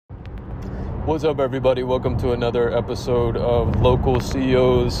What's up, everybody? Welcome to another episode of Local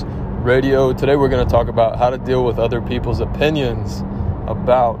CEOs Radio. Today we're going to talk about how to deal with other people's opinions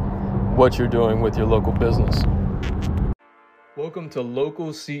about what you're doing with your local business. Welcome to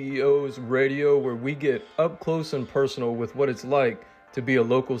Local CEOs Radio, where we get up close and personal with what it's like to be a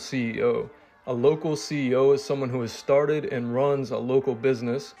local CEO. A local CEO is someone who has started and runs a local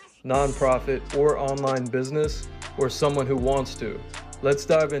business, nonprofit, or online business, or someone who wants to. Let's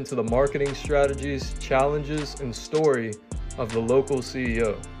dive into the marketing strategies, challenges, and story of the local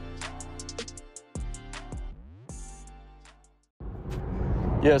CEO.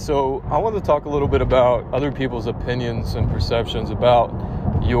 So I want to talk a little bit about other people's opinions and perceptions about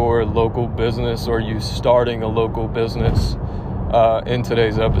your local business or you starting a local business in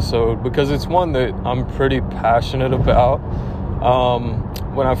today's episode, because it's one that I'm pretty passionate about.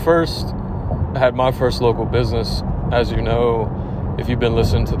 When I first had my first local business, as you know, if you've been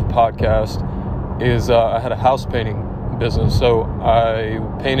listening to the podcast, I had a house painting business. So I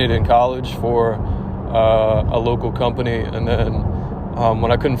painted in college for a local company, and then when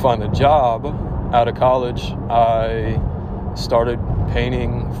I couldn't find a job out of college, I started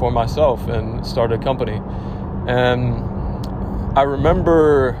painting for myself and started a company. And I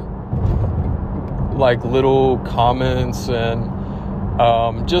remember like little comments and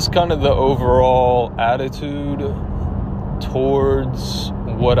just kind of the overall attitude towards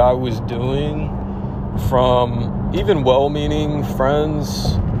what I was doing from even well-meaning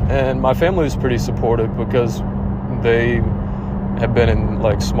friends, and my family was pretty supportive because they have been in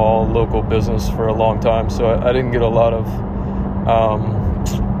like small local business for a long time, so I didn't get a lot of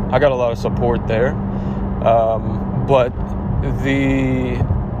I got a lot of support there, but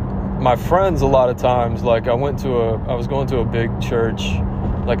my friends, a lot of times, like I was going to a big church,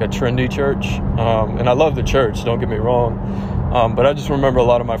 like a trendy church, and I love the church, don't get me wrong, but I just remember a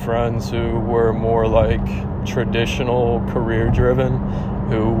lot of my friends who were more like traditional career driven,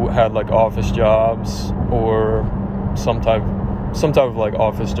 who had like office jobs or some type of like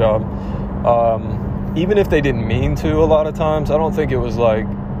office job, even if they didn't mean to. A lot of times I don't think it was like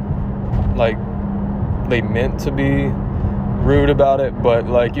they meant to be rude about it, but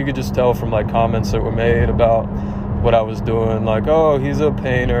like you could just tell from like comments that were made about what I was doing, like, oh, he's a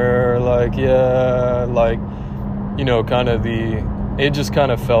painter, like, yeah, like, you know, it just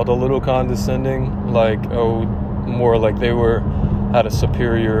kind of felt a little condescending, like, oh, more like they had a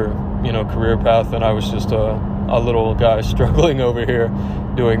superior, you know, career path, and I was just a little guy struggling over here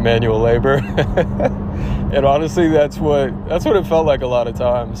doing manual labor. And honestly, that's what it felt like a lot of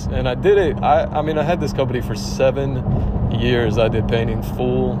times. And I did it, I mean, I had this company for 7 years. I did painting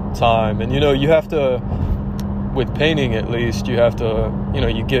full time, and, you know, you have to, with painting at least, you have to, you know,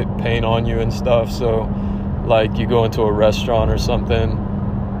 you get paint on you and stuff. So like you go into a restaurant or something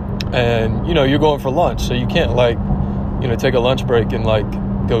and, you know, you're going for lunch. So you can't like, you know, take a lunch break and like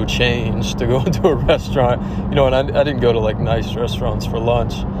go change to go into a restaurant, you know, and I didn't go to like nice restaurants for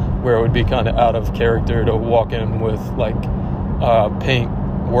lunch where it would be kind of out of character to walk in with like paint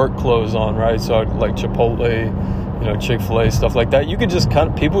work clothes on, right? So I'd like Chipotle, you know, Chick-fil-A, stuff like that. You could just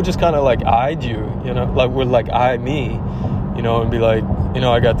people just kind of like eyed you, you know, like would like eye me, you know, and be like, you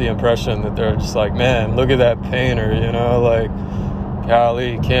know, I got the impression that they're just like, man, look at that painter, you know, like,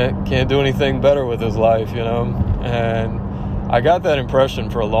 golly, can't do anything better with his life, you know. And I got that impression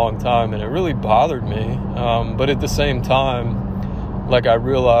for a long time, and it really bothered me. But at the same time, like I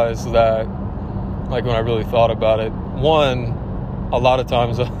realized that, like when I really thought about it, one, a lot of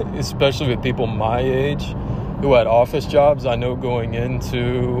times, especially with people my age who had office jobs, I know going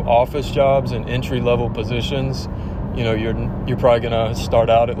into office jobs and entry-level positions, you know, you're probably going to start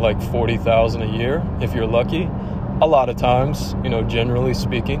out at like $40,000 a year if you're lucky. A lot of times, you know, generally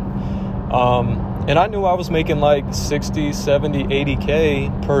speaking. And I knew I was making like 60, 70,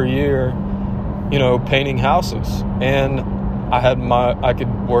 80K per year, you know, painting houses. And I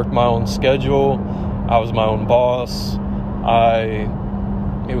could work my own schedule. I was my own boss.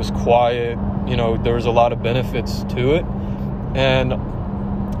 It was quiet. You know, there was a lot of benefits to it.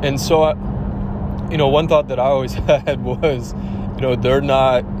 And so, you know, one thought that I always had was, you know, they're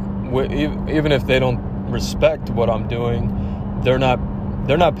not, even if they don't respect what I'm doing, they're not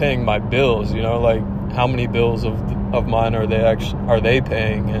paying my bills, you know, like how many bills of mine are they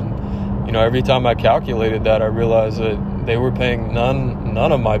paying? And, you know, every time I calculated that, I realized that they were paying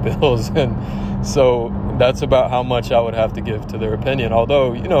none of my bills. And so that's about how much I would have to give to their opinion.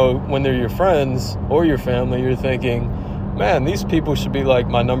 Although, you know, when they're your friends or your family, you're thinking, man, these people should be like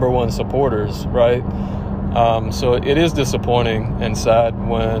my number one supporters, right? So it is disappointing and sad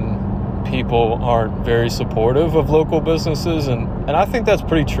when people aren't very supportive of local businesses, and I think that's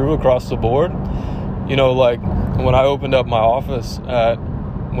pretty true across the board. You know, like when I opened up my office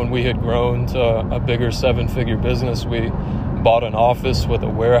when we had grown to a bigger 7-figure business, we bought an office with a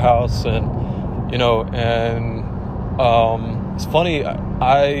warehouse, and, you know, and it's funny,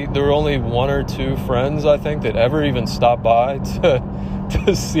 there were only 1 or 2 friends, I think, that ever even stopped by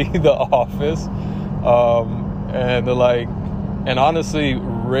to see the office. And they're like, and honestly,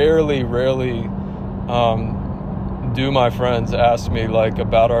 rarely do my friends ask me like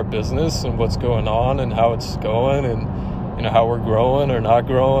about our business and what's going on and how it's going, and, you know, how we're growing or not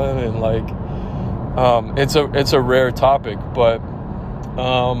growing. And like, it's a rare topic, but,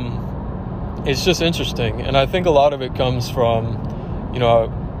 it's just interesting. And I think a lot of it comes from, you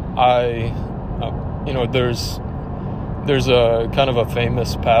know, you know, there's a kind of a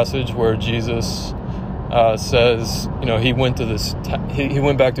famous passage where Jesus says, you know, he went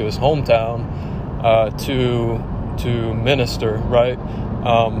back to his hometown to minister, right?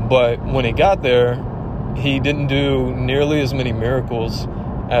 But when he got there, he didn't do nearly as many miracles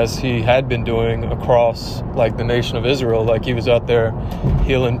as he had been doing across like the nation of Israel. Like he was out there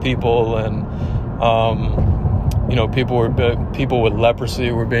healing people, and you know, people with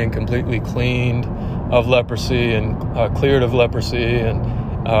leprosy were being completely cleaned of leprosy and cleared of leprosy, and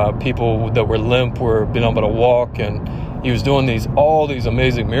people that were limp were being able to walk. And he was doing all these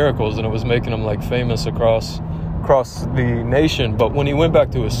amazing miracles, and it was making him like famous across the nation. But when he went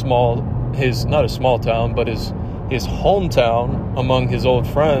back to his not a small town, but his hometown among his old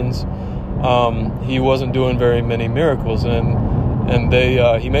friends, he wasn't doing very many miracles. And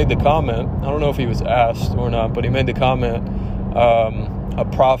he made the comment, I don't know if he was asked or not, but he made the comment, a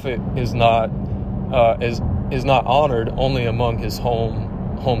prophet is not honored only among his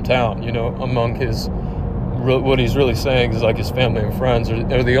hometown, you know, among what he's really saying is like his family and friends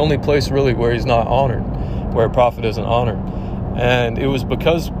are the only place really where he's not honored, where a prophet isn't honored. And it was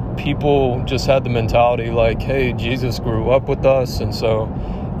because people just had the mentality like, hey, Jesus grew up with us, and so,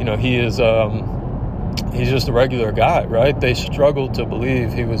 you know, he's just a regular guy, right? They struggled to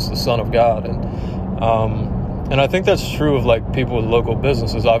believe he was the Son of God. And I think that's true of like people with local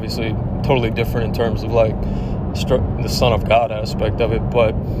businesses, obviously totally different in terms of like the Son of God aspect of it.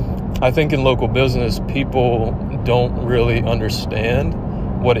 But I think in local business, people don't really understand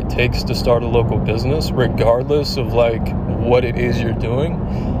what it takes to start a local business, regardless of like what it is you're doing.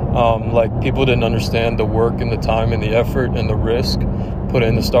 Like people didn't understand the work and the time and the effort and the risk put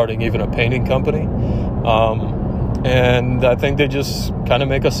into starting even a painting company. And I think they just kind of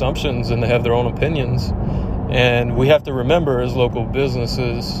make assumptions and they have their own opinions. And we have to remember as local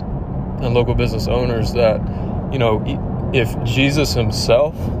businesses and local business owners that, you know, if Jesus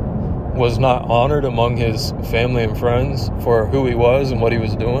himself was not honored among his family and friends for who he was and what he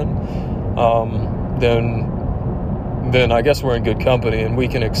was doing, then I guess we're in good company, and we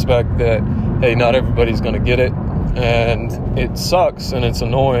can expect that, hey, not everybody's going to get it, and it sucks and it's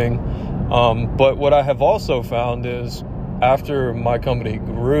annoying. But what I have also found is after my company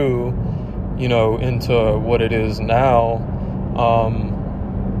grew, you know, into what it is now,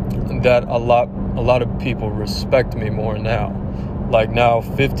 that a lot of people respect me more now. Like now,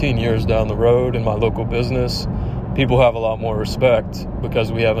 15 years down the road in my local business, people have a lot more respect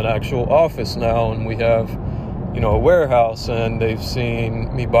because we have an actual office now, and we have, you know, a warehouse, and they've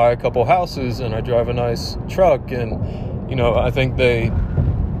seen me buy a couple houses, and I drive a nice truck, and, you know, I think they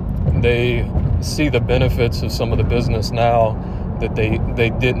see the benefits of some of the business now that they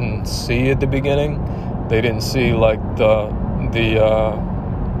didn't see at the beginning. They didn't see like the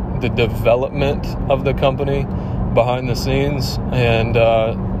development of the company behind the scenes. And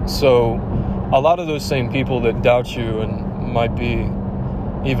so a lot of those same people that doubt you and might be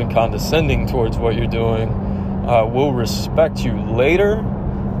even condescending towards what you're doing will respect you later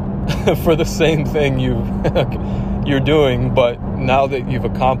for the same thing you're doing, but now that you've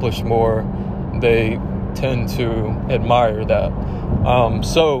accomplished more, they tend to admire that.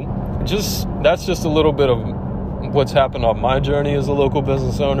 So that's just a little bit of what's happened on my journey as a local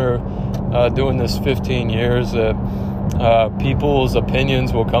business owner, doing this 15 years. That people's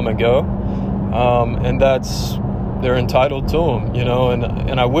opinions will come and go, and they're entitled to them, you know.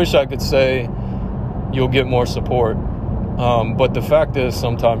 And I wish I could say you'll get more support, but the fact is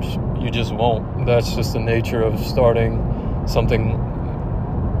sometimes you just won't. That's just the nature of starting something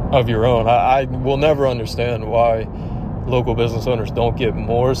of your own. I will never understand why local business owners don't get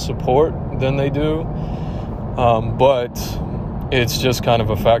more support than they do, but it's just kind of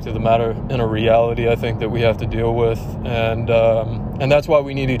a fact of the matter and a reality I think that we have to deal with, and that's why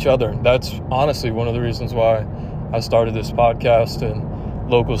we need each other. That's honestly one of the reasons why I started this podcast and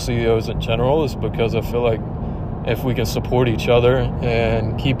local CEOs in general, is because I feel like if we can support each other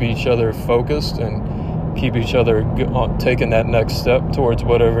and keep each other focused and keep each other taking that next step towards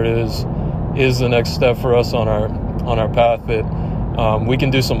whatever it is the next step for us on our path, that we can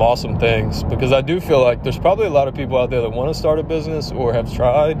do some awesome things. Because I do feel like there's probably a lot of people out there that want to start a business or have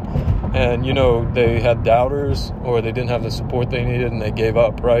tried, and they had doubters, or they didn't have the support they needed and they gave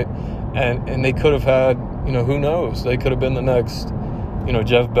up, right? And they could have had, who knows, they could have been the next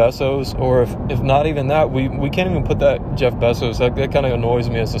Jeff Bezos, or if not even that, we can't even put that Jeff Bezos, that kind of annoys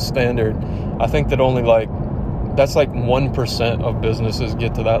me as a standard. I think that only that's 1% of businesses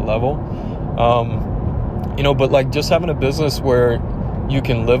get to that level. But just having a business where you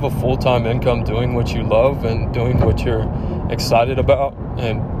can live a full-time income doing what you love and doing what you're excited about,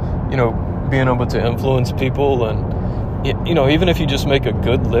 and being able to influence people, and even if you just make a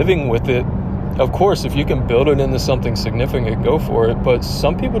good living with it. Of course, if you can build it into something significant, go for it. But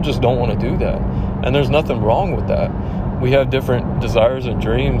some people just don't want to do that. And there's nothing wrong with that. We have different desires and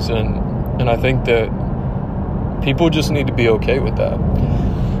dreams. And I think that people just need to be okay with that.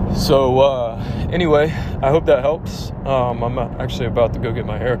 So anyway, I hope that helps. I'm actually about to go get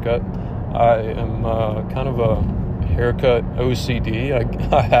my haircut. I am kind of a haircut OCD.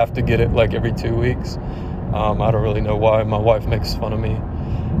 I have to get it every 2 weeks. I don't really know why. My wife makes fun of me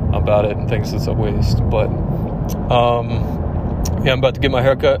about it and thinks it's a waste, but I'm about to get my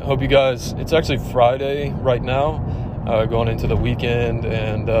haircut. Hope you guys, it's actually Friday right now, going into the weekend,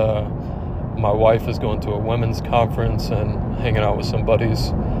 and my wife is going to a women's conference and hanging out with some buddies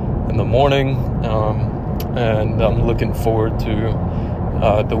in the morning, and I'm looking forward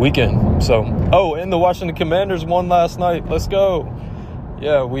to the weekend. So, and the Washington Commanders won last night. Let's go.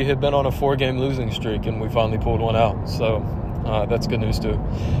 Yeah, we had been on a 4-game losing streak, and we finally pulled one out. So that's good news too.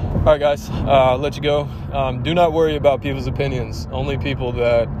 All right, guys, I'll let you go. Do not worry about people's opinions. Only people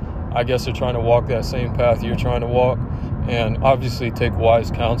that I guess are trying to walk that same path you're trying to walk. And obviously take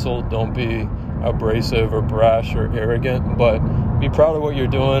wise counsel. Don't be abrasive or brash or arrogant, but be proud of what you're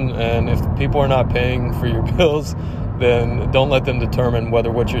doing. And if people are not paying for your bills, then don't let them determine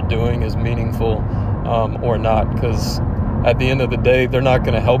whether what you're doing is meaningful or not. Because at the end of the day, they're not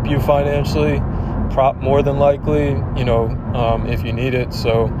going to help you financially, more than likely, if you need it.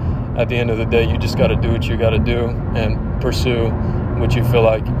 So at the end of the day, you just got to do what you got to do and pursue what you feel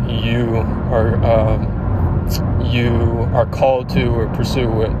like you are called to, or pursue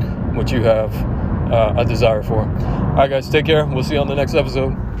what you have a desire for. All right, guys, take care. We'll see you on the next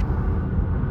episode.